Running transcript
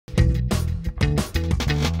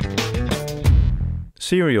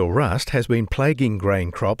Cereal rust has been plaguing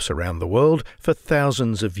grain crops around the world for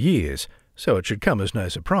thousands of years, so it should come as no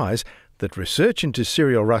surprise that research into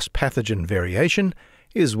cereal rust pathogen variation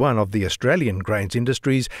is one of the Australian grains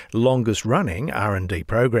industry's longest-running R&D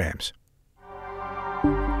programs.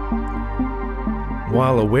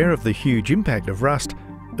 While aware of the huge impact of rust,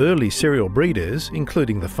 early cereal breeders,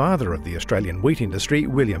 including the father of the Australian wheat industry,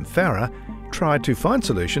 William Farrer, tried to find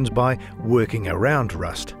solutions by working around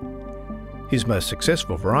rust. His most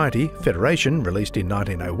successful variety, Federation, released in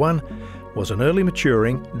 1901, was an early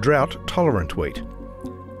maturing, drought-tolerant wheat.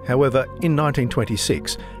 However, in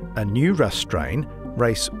 1926, a new rust strain,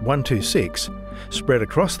 Race 126, spread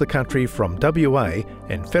across the country from WA,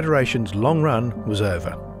 and Federation's long run was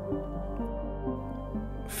over.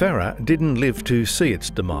 Farrer didn't live to see its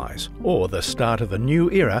demise, or the start of a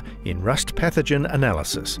new era in rust pathogen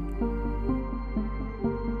analysis.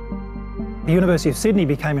 The University of Sydney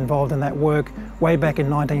became involved in that work way back in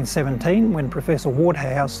 1917 when Professor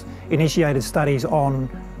Waterhouse initiated studies on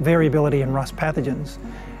variability in rust pathogens.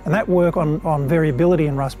 And that work on variability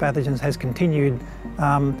in rust pathogens has continued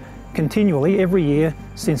continually every year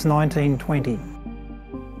since 1920.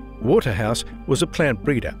 Waterhouse was a plant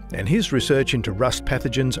breeder, and his research into rust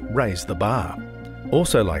pathogens raised the bar.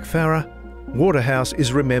 Also like Farrer, Waterhouse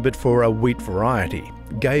is remembered for a wheat variety,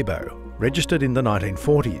 Gabo, registered in the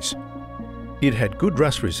 1940s. It had good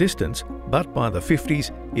rust resistance, but by the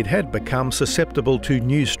 50s it had become susceptible to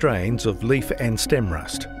new strains of leaf and stem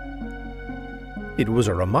rust. It was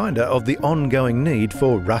a reminder of the ongoing need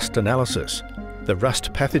for rust analysis. The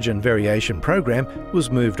rust pathogen variation program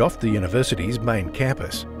was moved off the university's main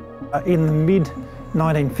campus. In the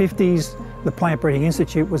mid-1950s, the Plant Breeding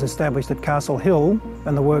Institute was established at Castle Hill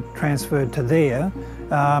and the work transferred to there.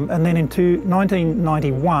 And then in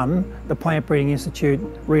 1991, the Plant Breeding Institute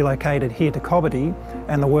relocated here to Cobbitty,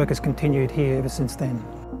 and the work has continued here ever since then.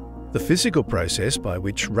 The physical process by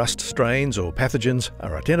which rust strains or pathogens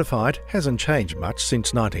are identified hasn't changed much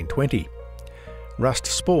since 1920. Rust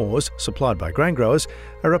spores, supplied by grain growers,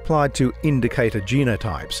 are applied to indicator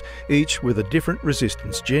genotypes, each with a different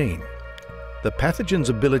resistance gene. The pathogen's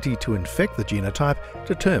ability to infect the genotype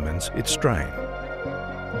determines its strain.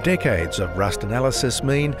 Decades of rust analysis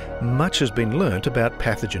mean much has been learnt about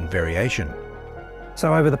pathogen variation.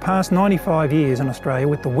 So over the past 95 years in Australia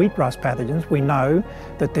with the wheat rust pathogens, we know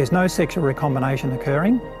that there's no sexual recombination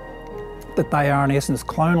occurring, that they are in essence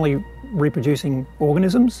clonally reproducing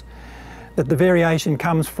organisms, that the variation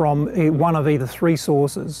comes from one of either three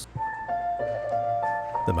sources.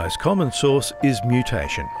 The most common source is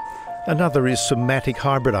mutation. Another is somatic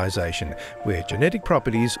hybridisation, where genetic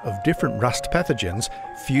properties of different rust pathogens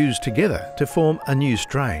fuse together to form a new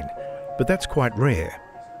strain, but that's quite rare.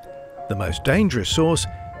 The most dangerous source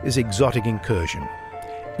is exotic incursion.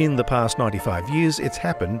 In the past 95 years, it's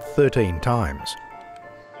happened 13 times.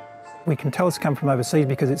 We can tell it's come from overseas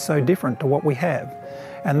because it's so different to what we have.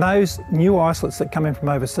 And those new isolates that come in from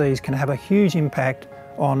overseas can have a huge impact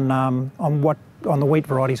on the wheat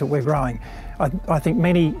varieties that we're growing. I think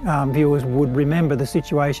many viewers would remember the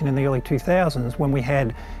situation in the early 2000s when we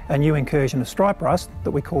had a new incursion of stripe rust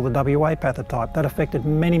that we call the WA pathotype. That affected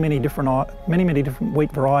many different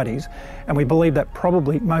wheat varieties, and we believe that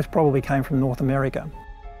most probably came from North America.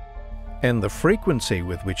 And the frequency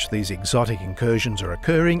with which these exotic incursions are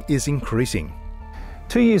occurring is increasing.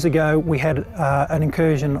 2 years ago we had an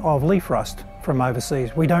incursion of leaf rust from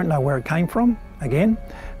overseas. We don't know where it came from, again,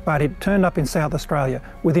 but it turned up in South Australia.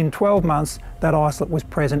 Within 12 months, that isolate was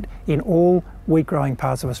present in all wheat growing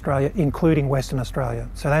parts of Australia, including Western Australia.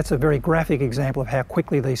 So that's a very graphic example of how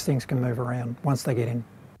quickly these things can move around once they get in.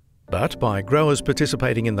 But by growers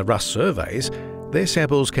participating in the rust surveys, their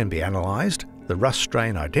samples can be analysed, the rust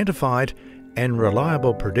strain identified, and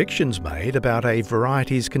reliable predictions made about a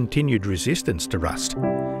variety's continued resistance to rust.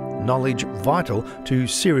 Knowledge vital to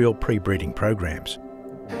cereal pre-breeding programs.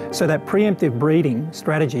 So that preemptive breeding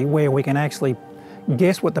strategy, where we can actually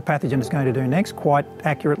guess what the pathogen is going to do next quite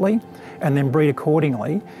accurately and then breed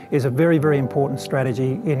accordingly, is a very, very important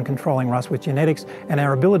strategy in controlling rust with genetics, and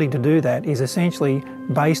our ability to do that is essentially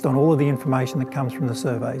based on all of the information that comes from the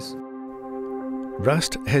surveys.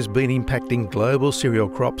 Rust has been impacting global cereal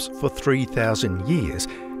crops for 3,000 years,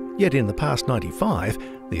 yet in the past 95,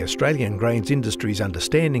 the Australian grains industry's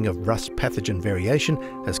understanding of rust pathogen variation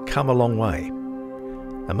has come a long way.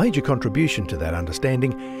 A major contribution to that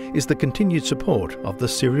understanding is the continued support of the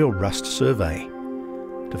Cereal Rust Survey.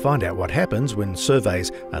 To find out what happens when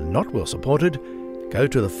surveys are not well supported, go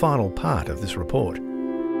to the final part of this report.